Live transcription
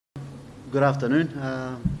Good afternoon.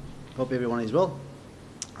 Hope everyone is well.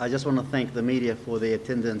 I just want to thank the media for their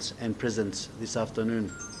attendance and presence this afternoon.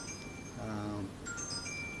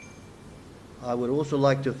 I would also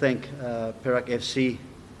like to thank Perak FC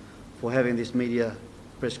for having this media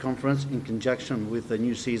press conference in conjunction with the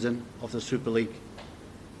new season of the Super League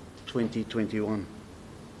 2021.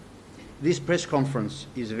 This press conference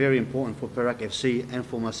is very important for Perak FC and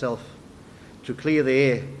for myself to clear the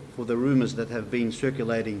air for the rumours that have been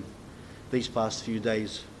circulating these past few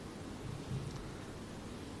days.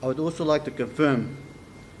 I would also like to confirm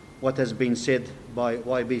what has been said by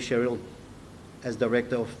YB Sherrill as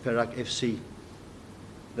director of Perak FC,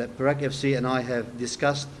 that Perak FC and I have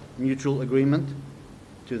discussed mutual agreement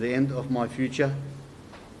to the end of my future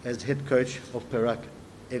as head coach of Perak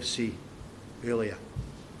FC earlier.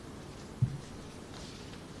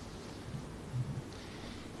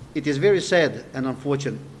 It is very sad and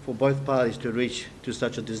unfortunate for both parties to reach to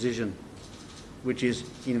such a decision, which is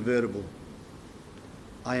inevitable.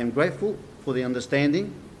 I am grateful for the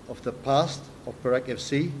understanding of the past of Perak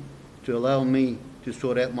FC to allow me to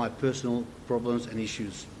sort out my personal problems and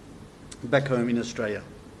issues back home in Australia.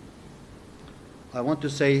 I want to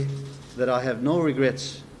say that I have no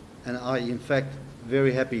regrets, and I in fact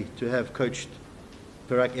very happy to have coached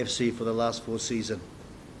Perak FC for the last 4 seasons.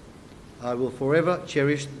 I will forever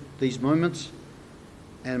cherish these moments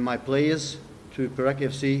and my players to Perak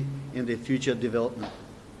FC in their future development.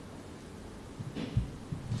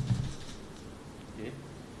 Okay.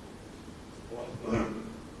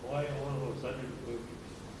 Why all of a sudden you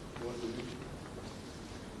want to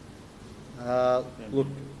do? Look,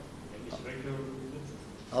 Any special reason?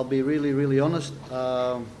 I'll be really honest.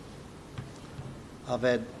 I've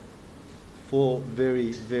had 4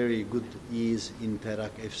 very good years in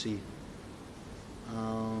Perak FC.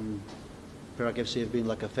 Perak FC have been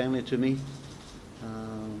like a family to me.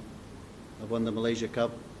 I won the Malaysia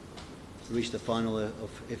Cup, reached the final of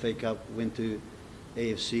FA Cup, went to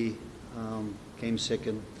AFC, came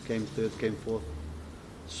second, came third, came fourth.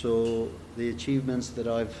 So the achievements that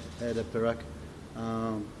I've had at Perak,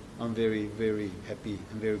 I'm very happy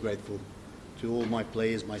and very grateful to all my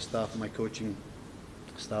players, my staff, my coaching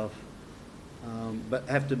staff. But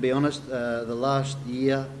I have to be honest, the last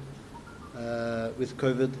year with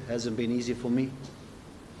COVID hasn't been easy for me.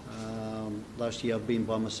 Last year I've been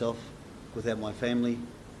by myself without my family.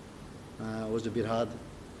 It was a bit hard.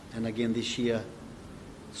 And again this year.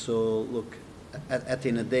 So look, at the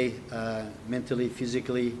end of the day, mentally,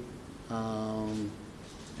 physically,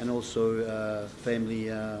 and also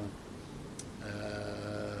family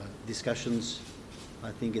discussions,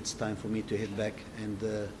 I think it's time for me to head back and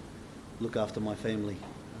look after my family.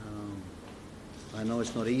 I know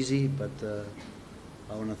it's not easy, but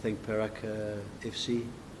I want to thank Perak FC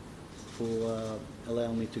for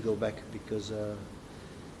allowing me to go back, because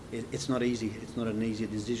it's not easy. It's not an easy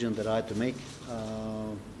decision that I had to make.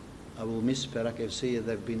 I will miss Perak FC.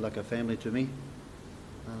 They've been like a family to me.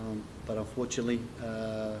 But unfortunately,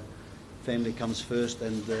 family comes first,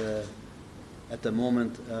 and at the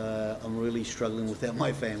moment, I'm really struggling without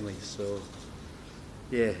my family. So,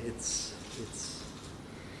 yeah, it's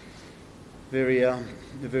very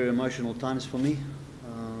emotional times for me.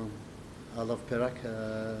 I love Perak.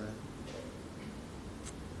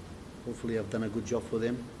 Hopefully I've done a good job for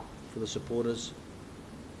them, for the supporters,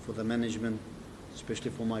 for the management, especially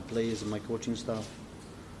for my players and my coaching staff.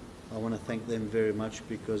 I want to thank them very much,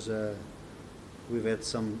 because we've had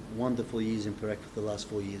some wonderful years in Perak for the last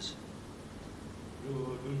 4 years.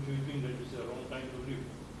 Don't you think that it's the wrong time to leave?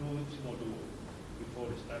 2 weeks more to before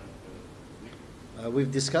the start of the league?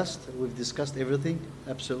 We've discussed everything,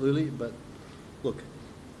 absolutely. But look,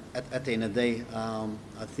 at the end of the day,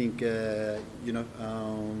 I think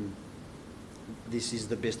this is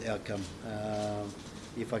the best outcome.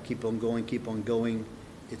 If I keep on going,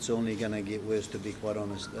 it's only going to get worse, to be quite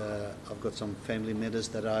honest. I've got some family matters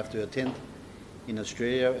that I have to attend in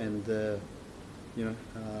Australia, and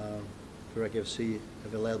Perak FC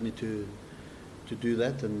have allowed me to do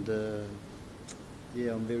that, and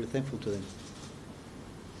yeah, I'm very thankful to them.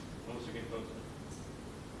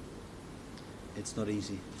 It's not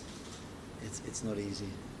easy. It's not easy.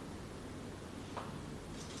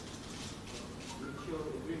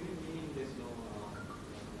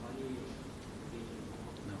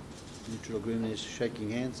 No. Mutual agreement is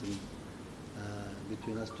shaking hands and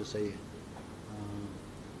between us to say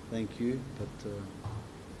thank you, but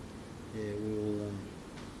yeah, we will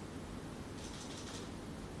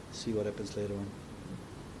see what happens later on.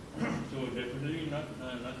 So definitely nothing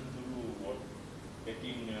to do what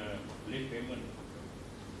getting late payment,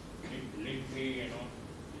 late pay and all,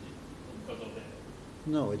 because of that.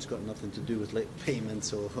 No, it's got nothing to do with late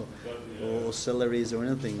payments or Because, or salaries or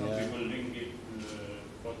anything. some people link it to the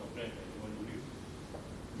cost of rent and you want to leave.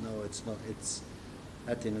 No, it's not. It's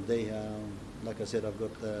at the end of the day, like I said, I've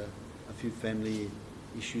got a few family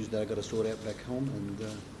issues that I've got to sort out back home, and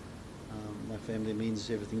my family means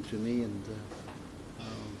everything to me, and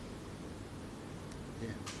yeah.